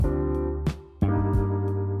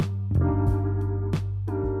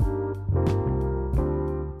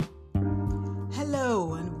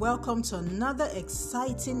welcome to another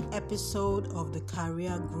exciting episode of the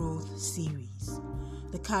Career Growth Series.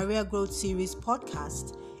 The Career Growth Series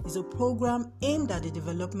podcast is a program aimed at the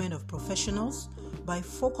development of professionals by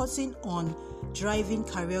focusing on driving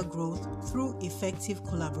career growth through effective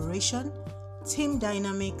collaboration, team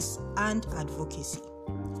dynamics, and advocacy.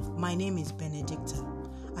 My name is Benedicta.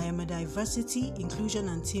 I am a diversity, inclusion,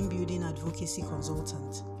 and team building advocacy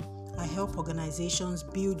consultant. I help organizations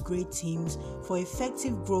build great teams for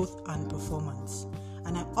effective growth and performance.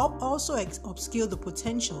 And I also upskill the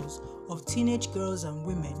potentials of teenage girls and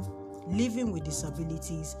women living with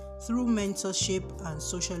disabilities through mentorship and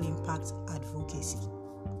social impact advocacy.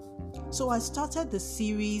 So I started the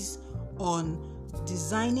series on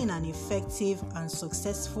designing an effective and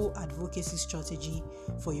successful advocacy strategy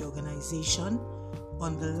for your organization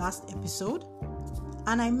on the last episode.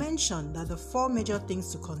 And I mentioned that the 4 major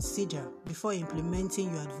things to consider before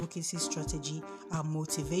implementing your advocacy strategy are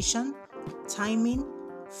motivation, timing,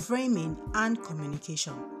 framing, and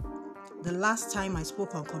communication. The last time I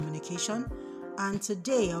spoke on communication, and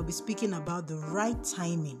today I'll be speaking about the right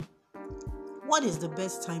timing. What is the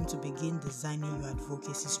best time to begin designing your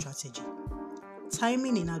advocacy strategy?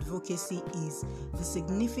 Timing in advocacy is the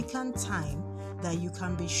significant time that you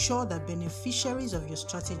can be sure that beneficiaries of your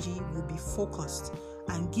strategy will be focused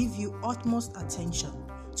and give you utmost attention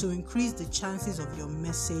to increase the chances of your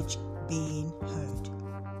message being heard.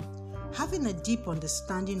 Having a deep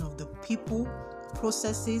understanding of the people,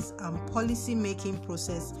 processes, and policy-making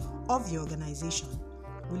process of your organization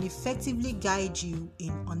will effectively guide you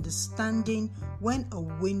in understanding when a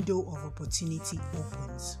window of opportunity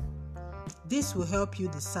opens. This will help you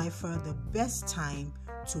decipher the best time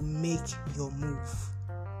to make your move.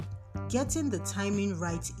 Getting the timing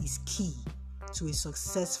right is key to a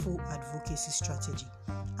successful advocacy strategy,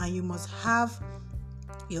 and you must have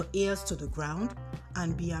your ears to the ground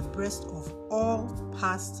and be abreast of all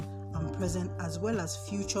past and present as well as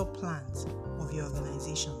future plans of your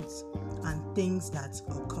organizations and things that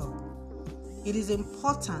occur. It is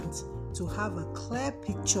important to have a clear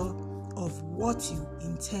picture of what you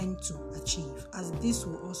intend to achieve, as this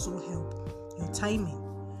will also help your timing,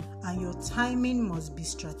 and your timing must be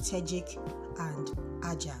strategic and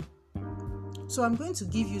agile. So I'm going to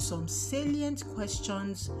give you some salient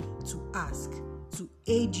questions to ask to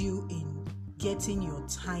aid you in getting your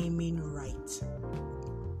timing right.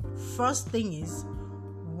 First thing is,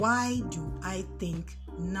 why do I think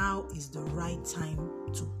now is the right time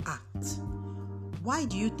to act? Why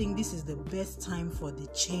do you think this is the best time for the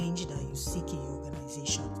change that you seek in your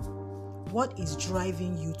organization? What is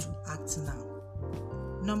driving you to act now?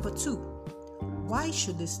 Number 2, why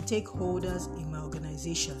should the stakeholders in my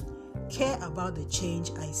organization care about the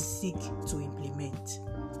change I seek to implement?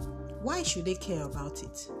 Why should they care about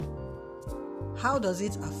it? How does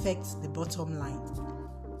it affect the bottom line?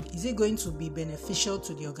 Is it going to be beneficial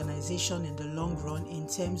to the organization in the long run in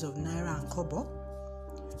terms of naira and kobo?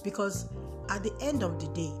 Because at the end of the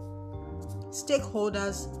day,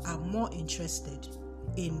 stakeholders are more interested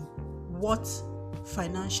in what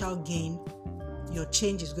financial gain your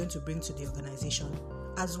change is going to bring to the organization,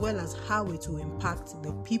 as well as how it will impact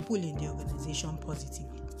the people in the organization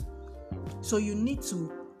positively. So you need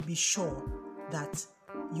to be sure that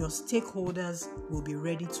your stakeholders will be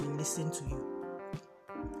ready to listen to you.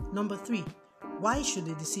 Number 3, why should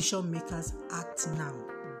the decision makers act now?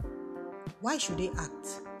 Why should they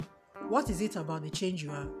act? What is it about the change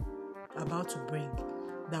you are about to bring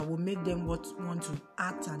that will make them want to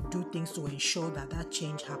act and do things to ensure that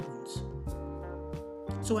change happens?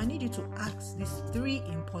 So I need you to ask these 3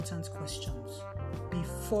 important questions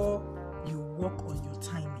before you work on your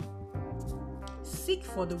timing. Seek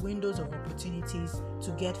for the windows of opportunities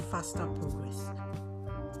to get faster progress.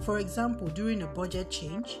 For example, during a budget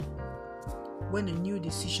change, when a new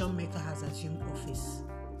decision maker has assumed office,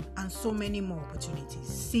 and so many more opportunities.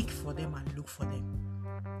 Seek for them and look for them.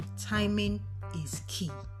 Timing is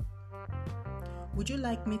key. Would you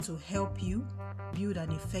like me to help you build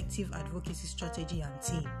an effective advocacy strategy and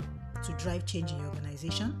team to drive change in your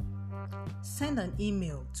organization? Send an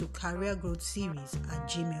email to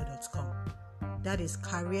careergrowthseries@gmail.com. That is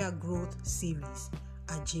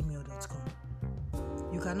careergrowthseries@gmail.com.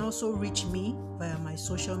 You can also reach me via my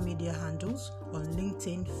social media handles on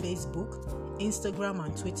LinkedIn, Facebook, Instagram,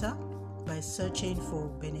 and Twitter by searching for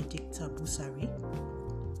Benedicta Busari.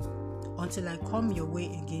 Until I come your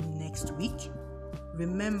way again next week,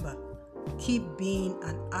 remember, keep being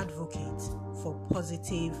an advocate for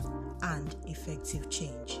positive and effective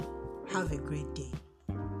change. Have a great day.